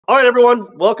All right,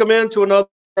 everyone, welcome into another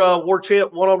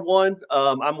Warchant one-on-one.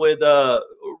 I'm with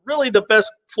really the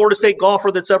best Florida State golfer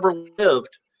that's ever lived,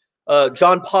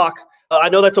 John Pak. I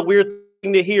know that's a weird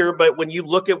thing to hear, but when you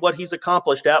look at what he's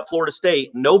accomplished at Florida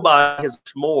State, nobody has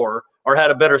more or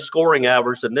had a better scoring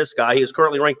average than this guy. He is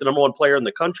currently ranked the #1 player in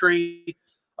the country.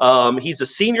 He's a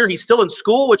senior. He's still in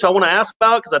school, which I want to ask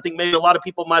about because I think maybe a lot of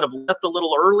people might have left a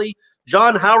little early.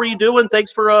 John, how are you doing?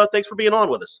 Thanks for being on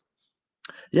with us.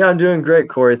 Yeah, I'm doing great,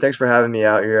 Corey. Thanks for having me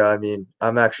out here. I mean,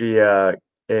 I'm actually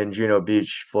in Juno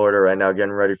Beach, Florida right now,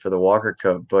 getting ready for the Walker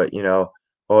Cup, but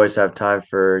always have time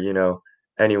for,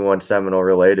 anyone Seminole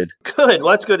related. Good.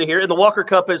 Well, that's good to hear. And the Walker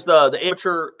Cup is the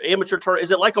amateur tour.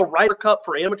 Is it like a Ryder Cup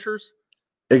for amateurs?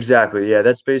 Exactly. Yeah,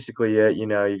 that's basically it.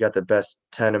 You got the best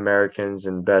 10 Americans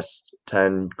and best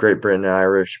 10 Great Britain and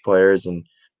Irish players and,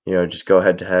 just go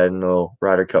head to head in the little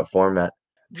Ryder Cup format.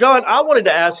 John, I wanted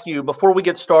to ask you before we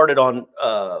get started on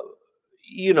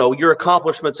your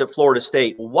accomplishments at Florida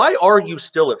State. Why are you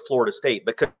still at Florida State?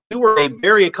 Because you were a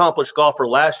very accomplished golfer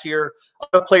last year.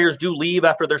 Other players do leave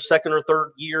after their second or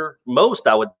third year. Most,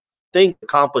 I would think,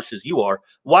 accomplished as you are.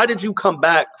 Why did you come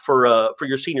back for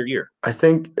your senior year? I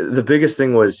think the biggest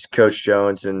thing was Coach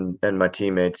Jones and my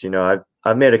teammates.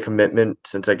 I've made a commitment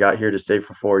since I got here to stay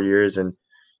for 4 years, and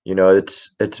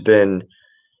it's been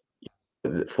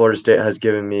Florida State has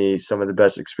given me some of the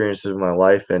best experiences of my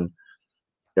life, and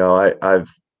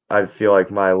I feel like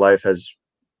my life has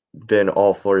been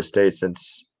all Florida State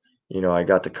since I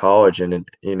got to college, and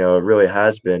it really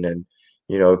has been. And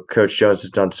Coach Jones has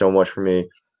done so much for me.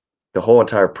 The whole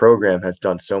entire program has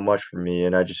done so much for me,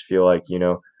 and I just feel like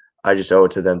I just owe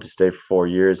it to them to stay for 4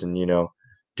 years and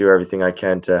do everything I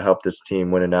can to help this team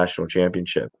win a national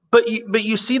championship. But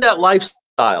you see that lifestyle.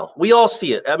 We all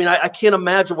see it. I mean, I can't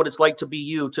imagine what it's like to be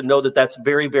you, to know that that's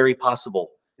very, very possible,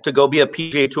 to go be a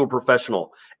PGA Tour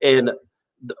professional. And,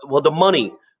 the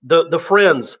money, the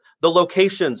friends, the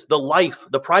locations, the life,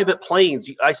 the private planes.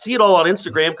 I see it all on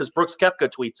Instagram because Brooks Koepka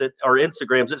tweets it or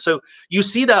Instagrams it. So you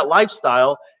see that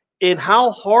lifestyle. And how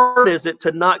hard is it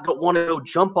to not want to go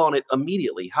jump on it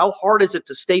immediately? How hard is it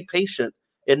to stay patient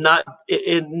and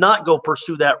not go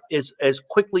pursue that as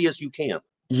quickly as you can?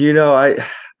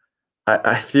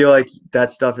 I feel like that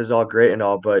stuff is all great and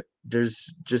all, but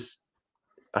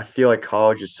I feel like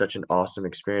college is such an awesome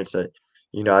experience that,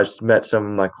 I've just met some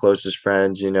of my closest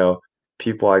friends,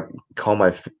 people I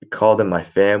call them my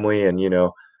family. And,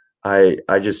 I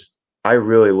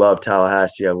really love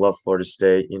Tallahassee. I love Florida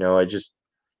State.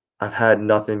 I've had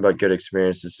nothing but good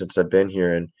experiences since I've been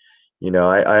here. And,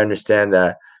 I understand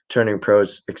that turning pro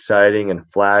is exciting and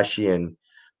flashy and,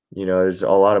 there's a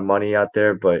lot of money out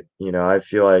there, but, I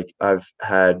feel like I've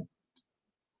had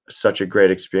such a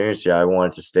great experience. Yeah, I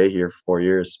wanted to stay here for 4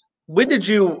 years. When did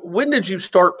you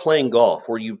start playing golf?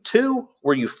 Were you 2?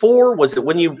 Were you 4? Was it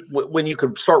when you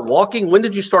could start walking? When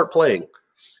did you start playing?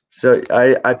 So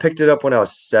I picked it up when I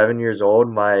was 7 years old.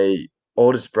 My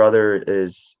oldest brother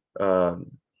is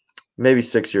maybe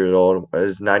 6 years old,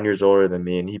 is 9 years older than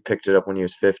me, and he picked it up when he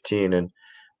was 15, and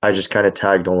I just kind of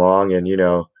tagged along, and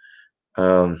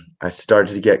I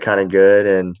started to get kind of good,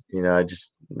 and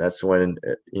that's when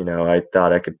I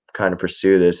thought I could kind of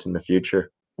pursue this in the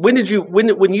future. When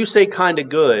you say kind of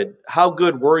good, how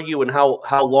good were you, and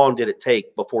how long did it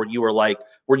take before you were like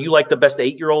the best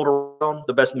 8-year-old around,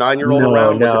 the best 9-year-old No,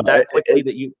 around? Was no, it that quickly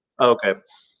that you? Oh, okay.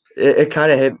 it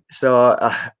kind of hit. So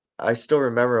I still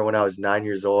remember when I was 9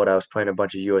 years old, I was playing a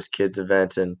bunch of U.S. kids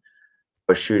events and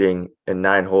was shooting in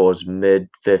 9 holes, mid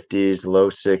 50s, low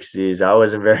 60s. I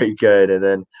wasn't very good, and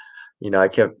then I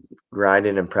kept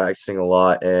grinding and practicing a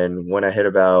lot. And when I hit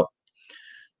about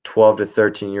 12 to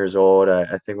 13 years old,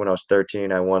 I think when I was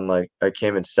 13, I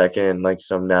came in second in like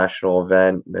some national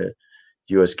event, the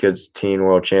U.S. Kids Teen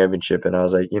World Championship, and I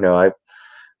was like, I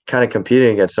kind of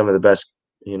competing against some of the best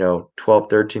 12,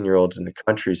 13-year-olds in the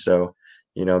country. So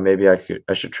maybe I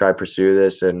should try pursue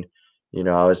this. And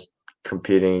I was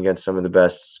competing against some of the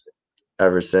best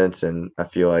ever since, and I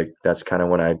feel like that's kind of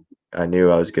when I knew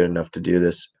I was good enough to do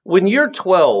this. When you're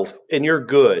 12 and you're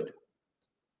good,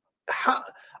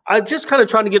 I'm just kind of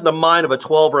trying to get in the mind of a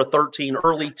 12 or a 13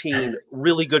 early teen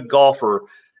really good golfer.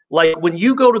 Like, when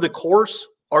you go to the course,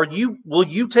 will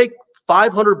you take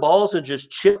 500 balls and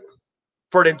just chip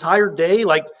for an entire day?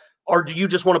 Like, or do you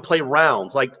just want to play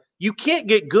rounds? Like, you can't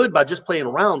get good by just playing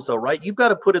rounds though, right? You've got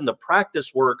to put in the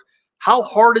practice work. How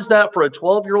hard is that for a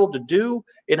 12-year-old to do?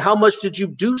 And how much did you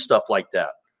do stuff like that?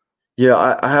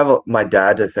 I have my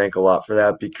dad to thank a lot for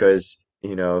that because,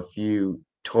 if you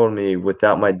told me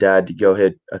without my dad to go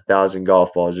hit 1,000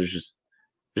 golf balls, there's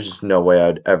just no way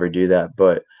I'd ever do that.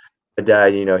 But my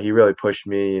dad, he really pushed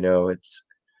me.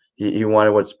 he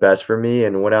wanted what's best for me.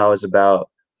 And when I was about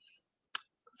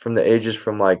from the ages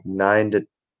from like 9 to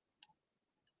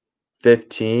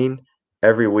 15,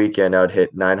 every weekend I would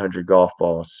hit 900 golf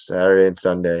balls, Saturday and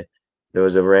Sunday. There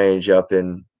was a range up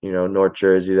in, North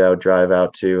Jersey that I would drive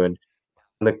out to, and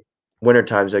in the winter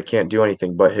times I can't do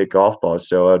anything but hit golf balls.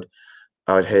 So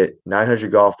I would hit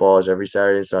 900 golf balls every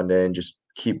Saturday and Sunday and just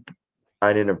keep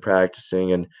grinding and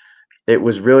practicing. And it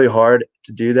was really hard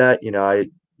to do that. Me,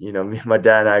 my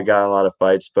dad and I got in a lot of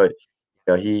fights, but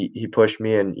he pushed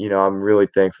me, and I'm really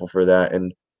thankful for that.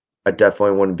 And I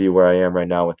definitely wouldn't be where I am right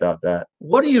now without that.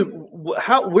 Where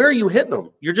are you hitting them?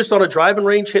 You're just on a driving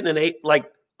range hitting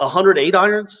 108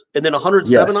 irons and then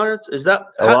 107 Yes, irons? Is that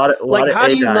a lot of how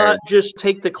do eight you not irons. just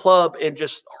take the club and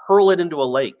just hurl it into a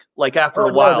lake? Like after Oh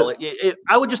a no, while,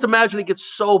 I would just imagine it gets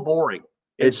so boring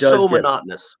and it does so get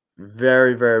monotonous.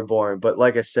 very, very boring. But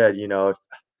like I said, if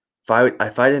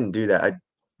I didn't do that,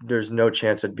 there's no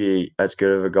chance I'd be as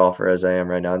good of a golfer as I am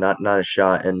right now. Not a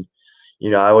shot. And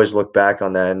I always look back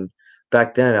on that. And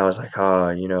back then, I was like,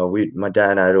 oh, my dad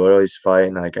and I would always fight,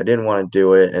 and like I didn't want to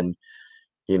do it. And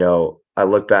I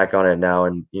look back on it now,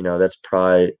 and that's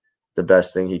probably the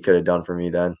best thing he could have done for me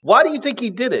then. Why do you think he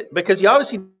did it? Because he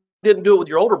obviously didn't do it with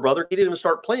your older brother. He didn't even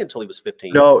start playing until he was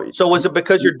 15. No, So was it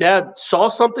because your dad saw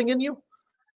something in you?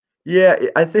 yeah,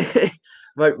 I think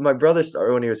my brother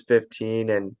started when he was 15,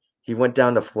 and he went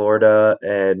down to Florida,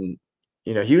 and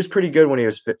he was pretty good when he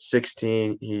was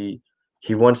 16.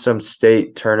 He won some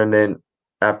state tournament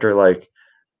after like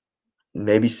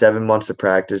maybe 7 months of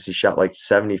practice. He shot like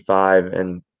 75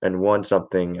 and won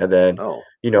something, and then Oh.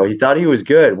 he thought he was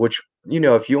good, which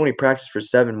if you only practice for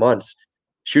 7 months,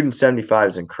 shooting 75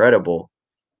 is incredible.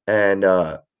 And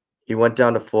he went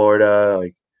down to Florida,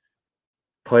 like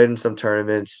played in some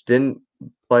tournaments, didn't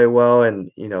play well, and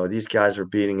these guys were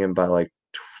beating him by like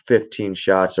 15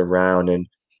 shots a round, and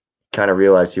kind of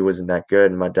realized he wasn't that good.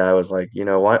 And my dad was like,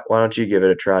 why don't you give it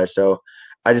a try? So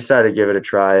I decided to give it a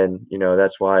try, and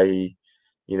that's why he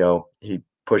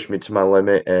pushed me to my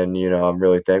limit, and I'm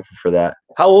really thankful for that.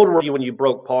 How old were you when you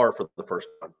broke par for the first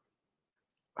time?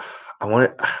 I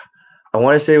want to I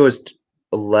want to say it was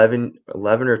 11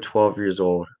 or 12 years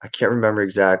old. I can't remember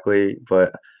exactly,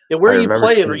 but And where I are you remember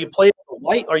playing? Are seeing. you playing on the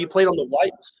white? Are you playing on the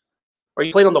whites? Are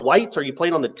you playing on the whites? Are you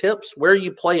playing on the tips? Where are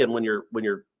you playing when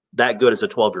you're that good as a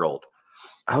 12-year-old?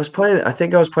 I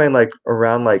think I was playing like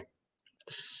around like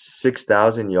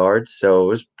 6,000 yards, so it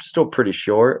was still pretty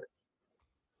short.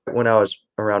 When I was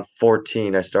around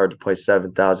 14, I started to play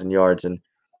 7,000 yards, and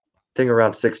I think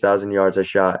around 6,000 yards, I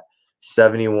shot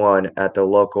 71 at the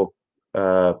local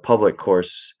public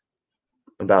course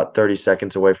about 30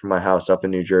 seconds away from my house up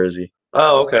in New Jersey.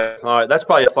 Oh, okay. All right. That's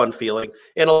probably a fun feeling.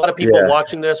 And a lot of people Yeah.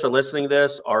 watching this or listening to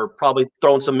this are probably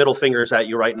throwing some middle fingers at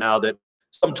you right now that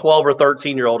some 12 or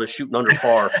 13-year-old is shooting under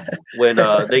par when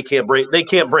they can't break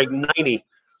 90.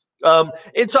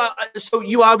 It's so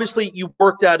you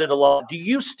worked at it a lot. Do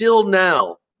you still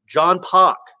now, John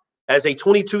Pak, as a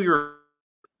 22-year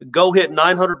go hit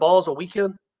 900 balls a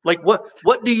weekend? Like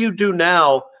what do you do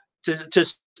now to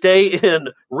stay in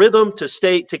rhythm,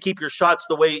 to keep your shots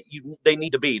the way they need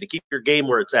to be, to keep your game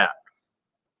where it's at?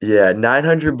 Yeah,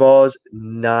 900 balls,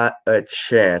 not a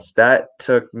chance. That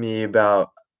took me about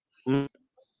Mm.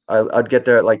 I'd get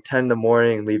there at like 10 in the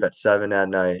morning and leave at 7 at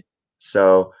night.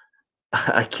 So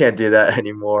I can't do that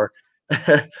anymore.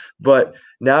 But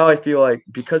now I feel like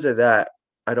because of that,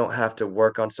 I don't have to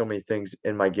work on so many things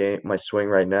in my game, my swing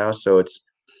right now. So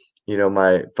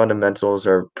my fundamentals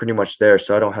are pretty much there.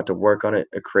 So I don't have to work on it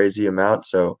a crazy amount.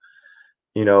 So,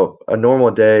 a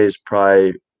normal day is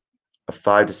probably a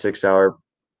 5 to 6 hour,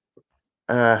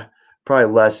 uh,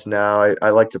 probably less now. I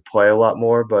like to play a lot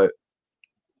more, but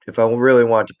if I really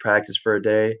wanted to practice for a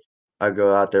day, I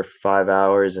go out there for 5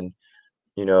 hours and,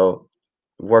 you know,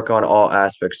 work on all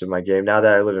aspects of my game. Now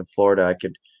that I live in Florida, I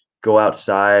could go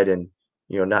outside and,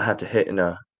 not have to hit in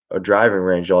a driving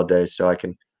range all day. So I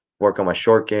can work on my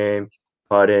short game,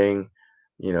 putting,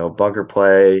 bunker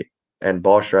play and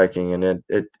ball striking. And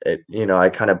I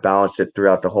kind of balance it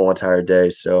throughout the whole entire day.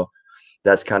 So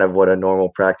that's kind of what a normal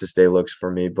practice day looks for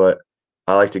me. But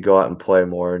I like to go out and play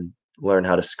more and learn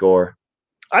how to score.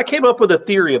 I came up with a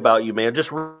theory about you, man.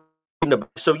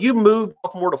 So you moved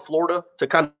more to Florida to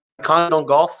kind of comment on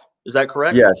golf. Is that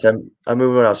correct? Yes, I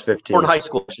moved when I was Or in 15. high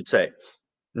school, I should say.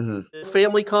 Hmm. Did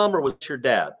family come, or was it your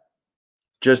dad?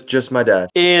 Just my dad.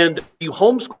 And you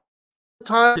homeschool at the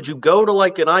time? Did you go to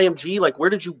like an IMG? Like, where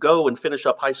did you go and finish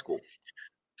up high school?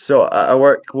 So I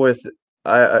work with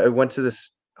I went to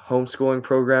this homeschooling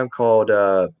program called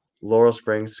Laurel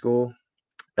Springs School,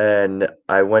 and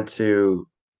I lived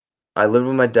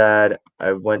with my dad.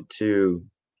 I went to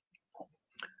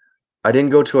I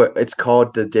didn't go to it's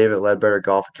called the David Ledbetter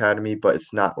Golf Academy, but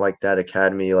it's not like that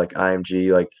academy like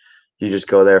IMG. Like you just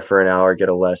go there for an hour, get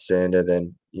a lesson, and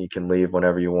then you can leave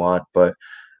whenever you want. But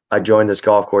I joined this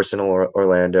golf course in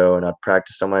Orlando, and I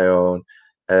practice on my own.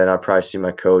 And then I probably see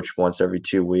my coach once every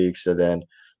 2 weeks, and then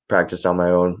practice on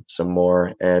my own some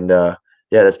more. And yeah,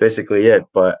 that's basically it.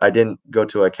 But I didn't go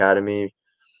to academy.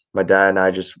 My dad and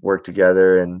I just worked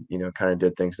together, and kind of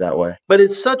did things that way. But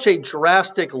it's such a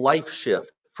drastic life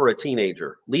shift for a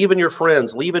teenager, leaving your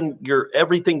friends, leaving your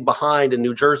everything behind in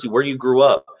New Jersey where you grew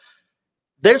up.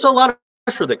 There's a lot of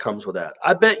pressure that comes with that.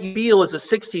 I bet you feel as a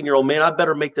 16-year-old, man, I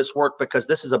better make this work because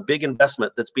this is a big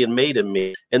investment that's being made in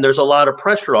me. And there's a lot of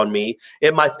pressure on me.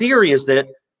 And my theory is that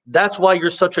that's why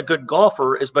you're such a good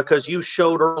golfer, is because you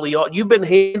showed early on, you've been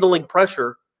handling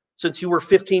pressure since you were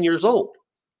 15 years old.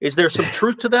 Is there some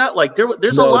truth to that? Like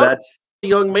there's a No, lot of that's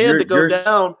young man to go you're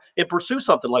down and pursue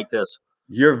something like this.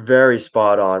 you're very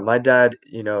spot on. My dad,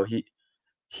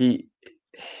 he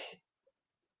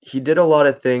he did a lot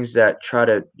of things that try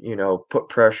to, put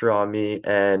pressure on me,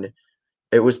 and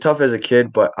it was tough as a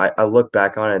kid, but I look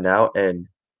back on it now, and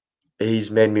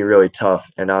he's made me really tough,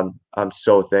 and I'm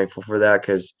so thankful for that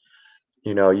because,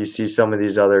 you see some of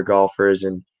these other golfers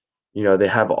and, they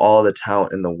have all the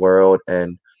talent in the world,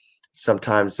 and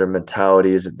sometimes their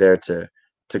mentality isn't there to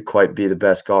quite be the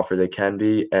best golfer they can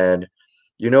be, and,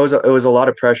 it was a lot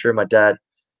of pressure. My dad,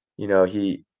 you know,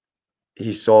 he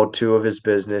sold 2 of his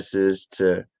businesses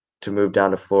to move down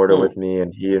to Florida Hmm. with me,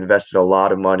 and he invested a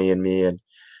lot of money in me, and,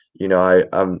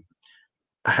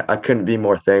 I couldn't be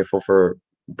more thankful for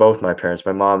both my parents,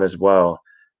 my mom as well,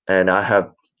 and I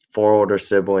have 4 older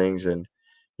siblings, and,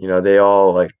 they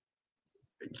all, like,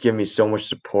 give me so much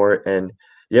support, and,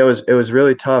 yeah, it was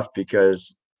really tough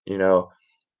because, you know,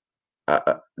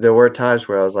 there were times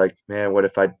where I was like, "Man,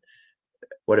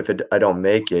 I don't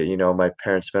make it?" My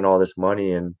parents spent all this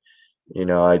money and,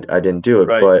 I didn't do it,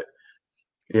 Right. but,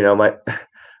 my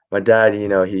my dad,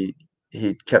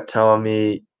 he kept telling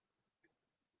me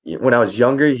when I was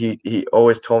younger, he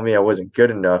always told me I wasn't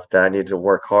good enough, that I needed to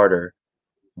work harder.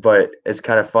 But it's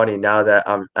kind of funny now that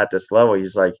I'm at this level,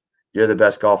 he's like, "You're the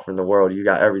best golfer in the world. You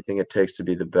got everything it takes to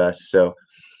be the best." So,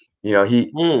 you know,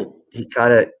 he Hmm. he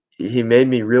kinda he made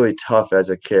me really tough as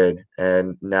a kid,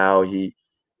 and now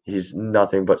he's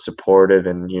nothing but supportive,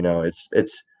 and,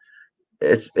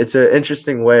 it's an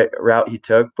interesting route he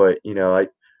took, but,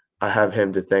 I have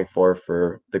him to thank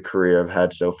for the career I've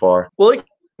had so far. Well, it can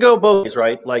go both ways,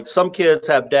 right? Like some kids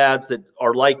have dads that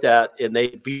are like that and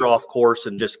they veer off course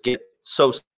and just get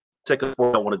so sick of it,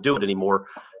 don't want to do it anymore.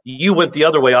 You went the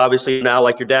other way, obviously. Now,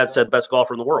 like your dad said, best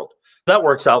golfer in the world. That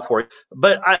works out for you.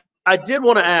 But I did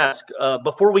want to ask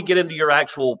before we get into your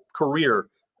actual career.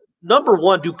 Number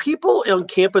one, do people on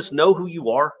campus know who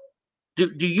you are?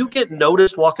 Do you get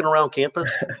noticed walking around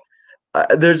campus?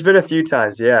 There's been a few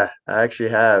times, yeah, I actually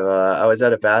have. I was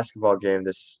at a basketball game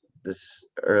this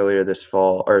earlier this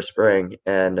fall or spring,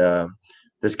 and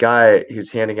this guy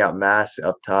who's handing out masks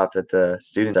up top at the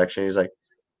student section, he's like,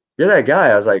 "You're that guy."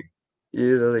 He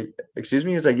was like, "Excuse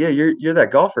me?" He was like, "Yeah, you're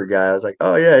that golfer guy." I was like,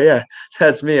 "Oh yeah, yeah,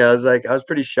 that's me." I was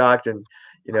pretty shocked, and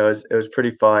it was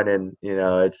pretty fun, and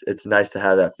it's nice to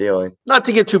have that feeling. Not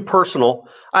to get too personal,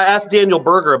 I asked Daniel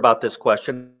Berger about this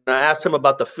question. I asked him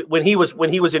about when he was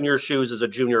in your shoes as a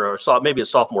junior or maybe a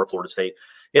sophomore at Florida State.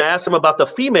 And I asked him about the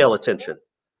female attention.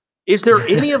 Is there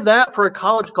any of that for a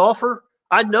college golfer?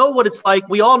 I know what it's like.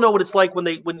 We all know what it's like when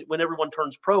everyone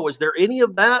turns pro. Is there any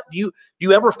of that? Do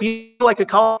you ever feel like a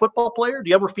college football player? Do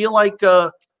you ever feel like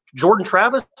Jordan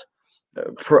Travis?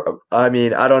 I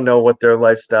mean, I don't know what their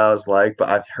lifestyle is like, but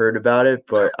I've heard about it.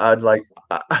 But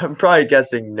I'm probably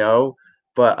guessing no.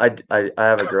 But I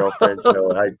have a girlfriend,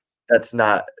 so that's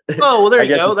not. Oh, well, there I you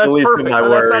guess go. it's the That's least of perfect. my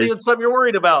That's not worries. even something you're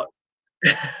worried about.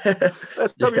 That's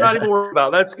something you're not Yeah. even worried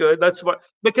about. That's good. That's smart.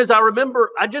 Because I remember,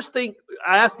 I just think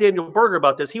I asked Daniel Berger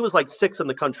about this. He was like 6th in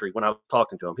the country when I was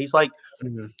talking to him. Mhm.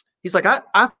 He's like,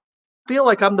 I feel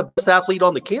like I'm the best athlete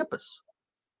on the campus,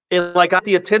 and like I got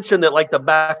the attention that like the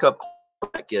backup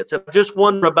quarterback gets. And I just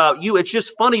wonder about you. It's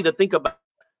just funny to think about.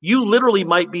 You literally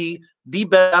might be the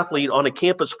best athlete on a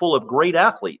campus full of great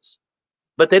athletes,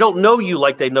 but they don't know you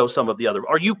like they know some of the other.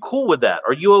 Are you cool with that?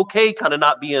 Are you okay kind of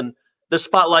not being the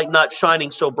spotlight not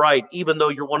shining so bright, even though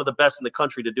you're one of the best in the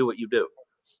country to do what you do?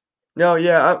 No,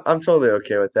 yeah, I'm totally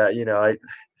okay with that.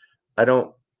 I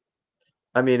don't.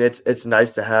 I mean, it's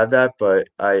nice to have that, but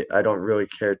I don't really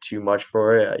care too much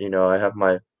for it. I have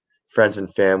my friends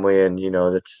and family, and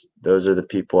those are the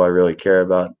people I really care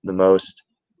about the most.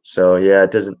 So yeah,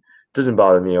 doesn't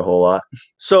bother me a whole lot.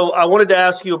 So I wanted to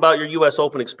ask you about your U.S.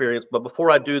 Open experience, but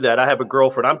before I do that, I have a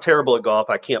girlfriend. I'm terrible at golf.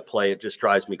 I can't play. It just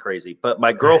drives me crazy. But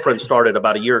my girlfriend started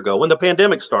about a year ago when the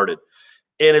pandemic started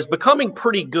and is becoming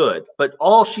pretty good. But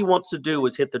all she wants to do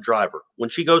is hit the driver. When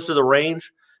she goes to the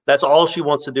range, that's all she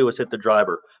wants to do is hit the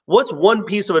driver. What's one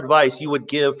piece of advice you would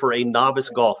give for a novice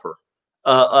golfer,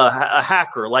 a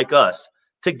hacker like us,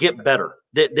 to get better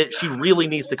that she really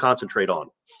needs to concentrate on?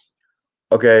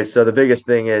 Okay, so the biggest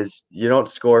thing is you don't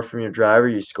score from your driver,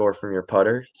 you score from your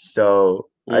putter. So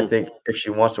I Mm. think if she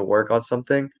wants to work on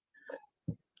something,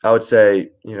 I would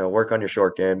say, work on your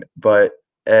short game.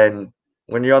 And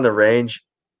when you're on the range,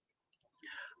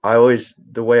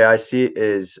 the way I see it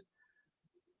is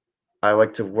I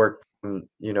like to work from,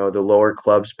 the lower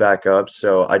clubs back up.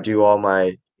 So I do all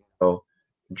my,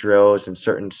 drills and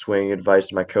certain swing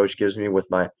advice my coach gives me with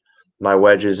my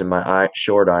wedges and my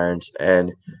short irons,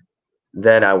 and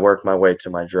then I work my way to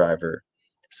my driver.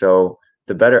 So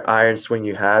the better iron swing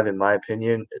you have, in my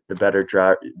opinion, the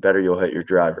better you'll hit your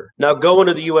driver. Now, going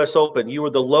to the U.S. Open, you were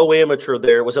the low amateur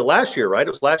there. Was it last year, right? It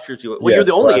was last year's U.S. Well, you're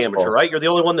the Yes, only last amateur, fall. right? You're the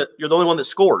only one that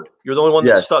scored. You're the only one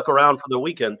that Yes. stuck around for the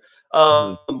weekend.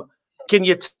 Mhm. Can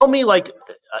you tell me, like,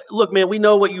 look, man, we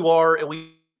know what you are, and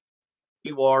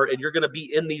you're going to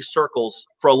be in these circles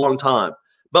for a long time.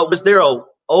 But was there a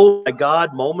oh my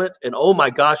God moment, an oh my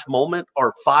gosh moment,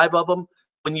 or five of them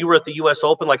when you were at the U.S.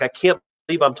 Open? Like, I can't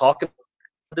believe I'm talking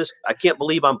this. I can't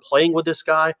believe I'm playing with this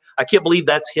guy. I can't believe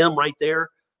that's him right there.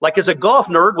 Like, as a golf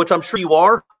nerd, which I'm sure you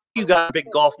are, you got big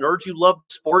golf nerds. You love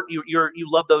sport. You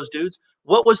love those dudes.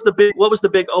 What was the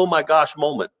big oh my gosh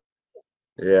moment?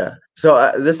 Yeah.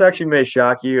 So this actually may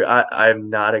shock you. I'm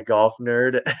not a golf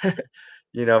nerd.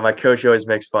 My coach always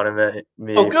makes fun of Oh,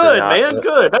 me for good, man.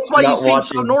 Good. That's why you not seem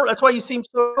so watching. normal. That's why you seem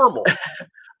so normal.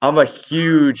 I'm a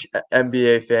huge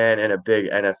NBA fan and a big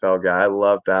NFL guy. I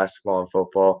love basketball and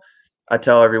football. I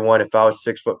tell everyone if I was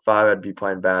 6'5", I'd be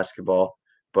playing basketball,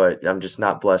 but I'm just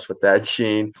not blessed with that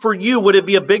gene. For you, would it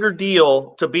be a bigger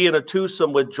deal to be in a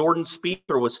twosome with Jordan Spieth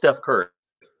or with Steph Curry?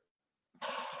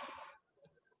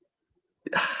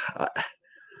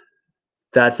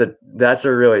 That's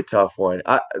a really tough one.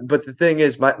 But the thing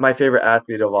is, my favorite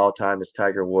athlete of all time is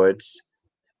Tiger Woods,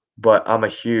 but I'm a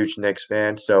huge Knicks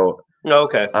fan, so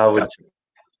Okay, I would gotcha.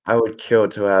 I would kill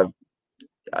to have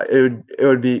it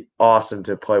would be awesome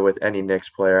to play with any Knicks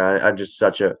player.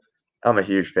 I'm a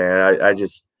huge fan. I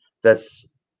just that's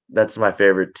my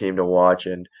favorite team to watch.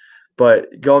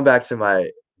 But going back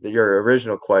to your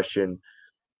original question,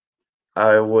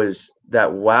 that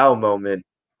wow moment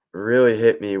really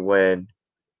hit me when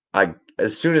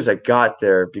as soon as I got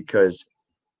there, because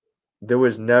there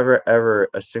was never ever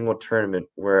a single tournament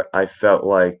where I felt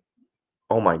like,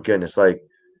 oh my goodness, like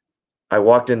I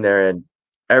walked in there and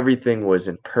everything was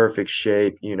in perfect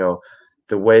shape.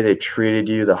 The way they treated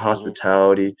you, the Hmm.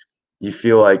 hospitality, you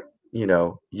feel like,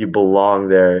 you belong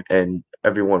there and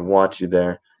everyone wants you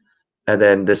there. And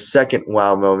then the second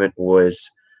wow moment was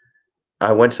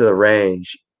I went to the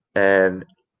range, and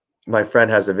my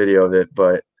friend has a video of it,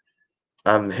 but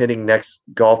I'm hitting next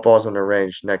golf balls on the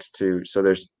range next to, so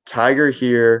there's Tiger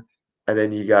here, and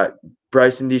then you got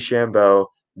Bryson DeChambeau,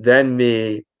 then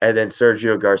me, and then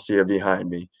Sergio Garcia behind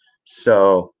me.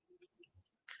 So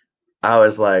I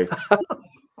was like,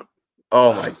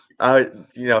 oh my,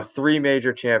 three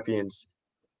major champions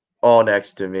all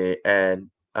next to me, and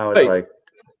I was Right. like,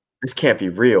 this can't be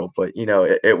real, but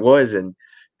it was, and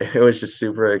it was just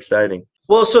super exciting.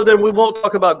 Well, so then we won't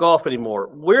talk about golf anymore.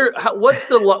 And we'll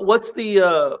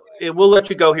let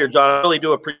you go here, John. I really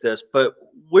do appreciate this, but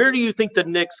where do you think the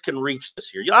Knicks can reach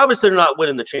this year? Obviously, they're not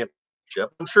winning the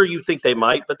championship. I'm sure you think they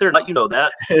might, but they're not. You know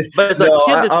that. But as a No,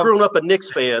 kid that's grown up a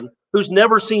Knicks fan who's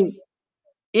never seen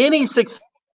any success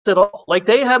at all, like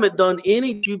they haven't done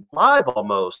any live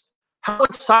almost. How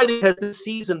exciting has this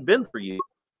season been for you?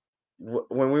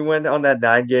 when we went on that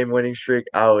 9-game winning streak,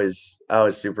 I was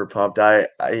super pumped. I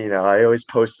always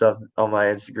post stuff on my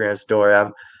Instagram story.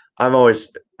 I'm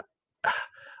always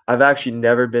I've actually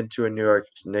never been to a New York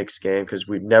Knicks game because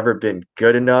we've never been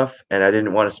good enough, and I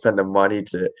didn't want to spend the money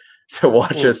to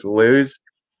watch Hmm, us lose.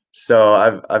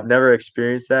 So I've never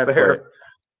experienced that, but fair.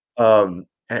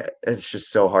 it's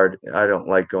just so hard. I don't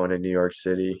like going to New York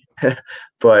City,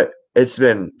 but it's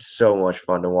been so much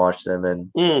fun to watch them,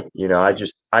 and Mm.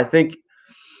 I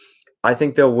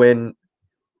think they'll win.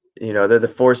 They're the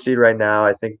 4 seed right now.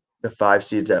 I think the 5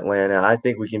 seed's Atlanta. I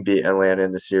think we can beat Atlanta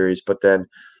in the series, but then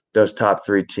those top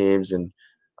three teams, and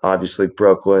obviously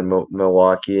Brooklyn,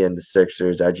 Milwaukee, and the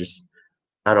Sixers, I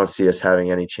don't see us having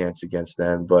any chance against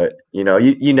them. But you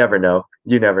never know.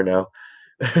 You never know.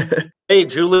 Hey,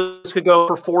 Julius could go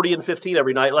for 40 and 15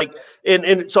 every night. Like,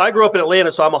 and so I grew up in Atlanta,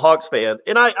 so I'm a Hawks fan,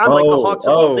 and I'm like the Hawks.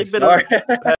 They've been sorry.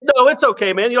 no, it's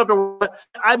okay, man. You don't have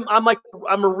to.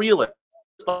 I'm a realist.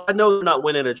 I know they're not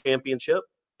winning a championship.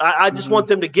 I just want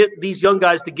them to get these young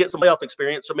guys to get some playoff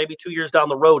experience, so maybe 2 years down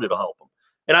the road it'll help them.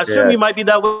 And I assume you might be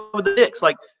that way with the Knicks.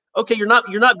 Like, okay, you're not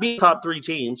beating top 3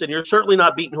 teams, and you're certainly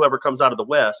not beating whoever comes out of the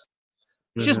West.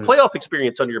 It's just playoff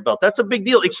experience under your belt. That's a big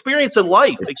deal. Experience in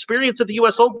life, experience at the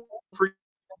U.S. Open for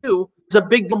you is a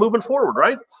big deal moving forward,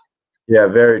 right? Yeah,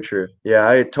 very true. Yeah,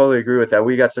 I totally agree with that.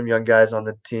 We got some young guys on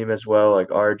the team as well, like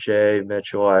RJ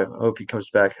Mitchell. I hope he comes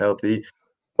back healthy.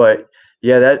 But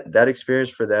yeah, that experience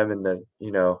for them in the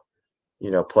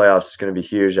playoffs is going to be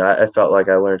huge. I felt like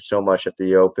I learned so much at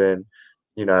the Open.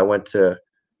 I went to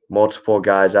multiple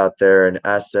guys out there and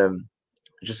asked them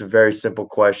just a very simple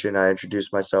question. I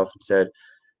introduced myself and said,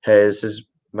 "Hey, this is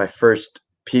my first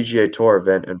PGA Tour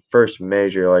event and first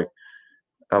major. Like,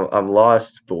 I'm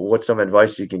lost, but what's some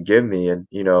advice you can give me?" And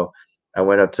I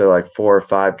went up to like 4 or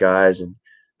 5 guys, and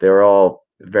they were all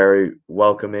very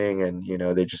welcoming, and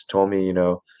they just told me,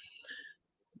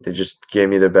 they just gave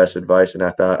me their best advice, and I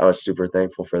thought I was super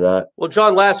thankful for that. Well,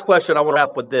 John, last question. I want to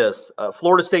wrap with this.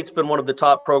 Florida State's been one of the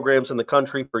top programs in the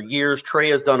country for years. Trey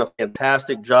has done a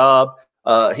fantastic job.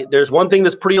 There's one thing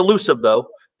that's pretty elusive, though,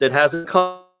 that hasn't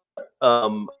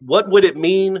come. What would it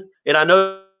mean? And I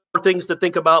know there are things to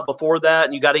think about before that,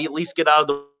 and you got to at least get out of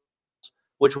the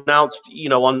which announced,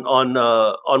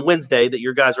 on Wednesday that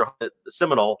your guys are at the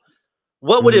Seminole.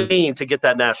 What would it mean to get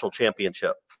that national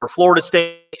championship for Florida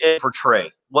State and for Trey?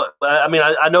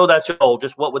 I know that's your goal.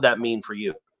 Just what would that mean for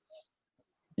you?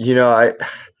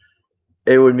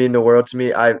 It would mean the world to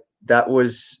me. I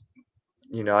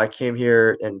came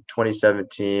here in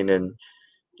 2017, and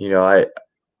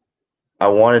I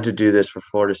wanted to do this for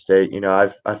Florida State.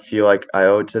 I feel like I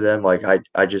owe it to them. Like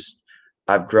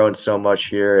I've grown so much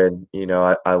here, and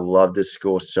I love this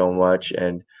school so much,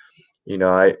 and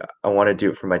I want to do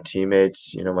it for my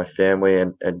teammates, my family,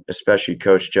 and especially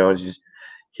Coach Jones.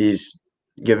 He's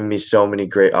given me so many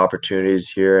great opportunities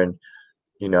here, and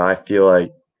I feel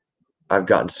like I've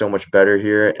gotten so much better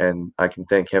here, and I can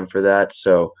thank him for that.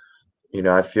 So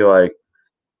I feel like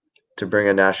to bring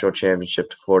a national championship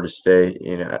to Florida State,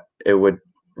 it would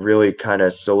really kind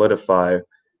of solidify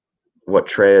what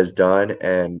Trey has done,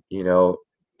 and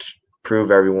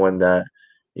prove everyone that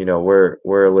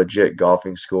we're a legit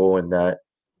golfing school, and that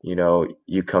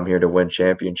you come here to win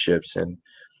championships. And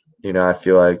I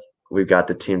feel like we've got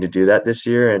the team to do that this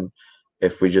year, and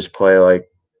if we just play like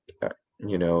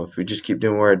if we just keep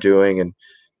doing what we're doing, and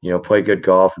play good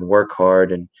golf and work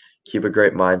hard and keep a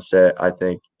great mindset, I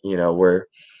think we're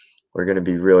going to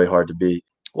be really hard to beat.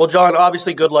 Well, John,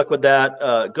 obviously good luck with that.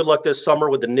 Good luck this summer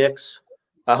with the Knicks.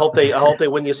 I hope they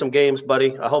win you some games,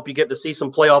 buddy. I hope you get to see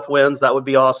some playoff wins. That would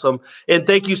be awesome. And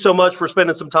thank you so much for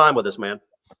spending some time with us, man.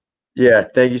 Yeah,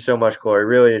 thank you so much, Corey.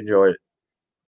 Really enjoyed it.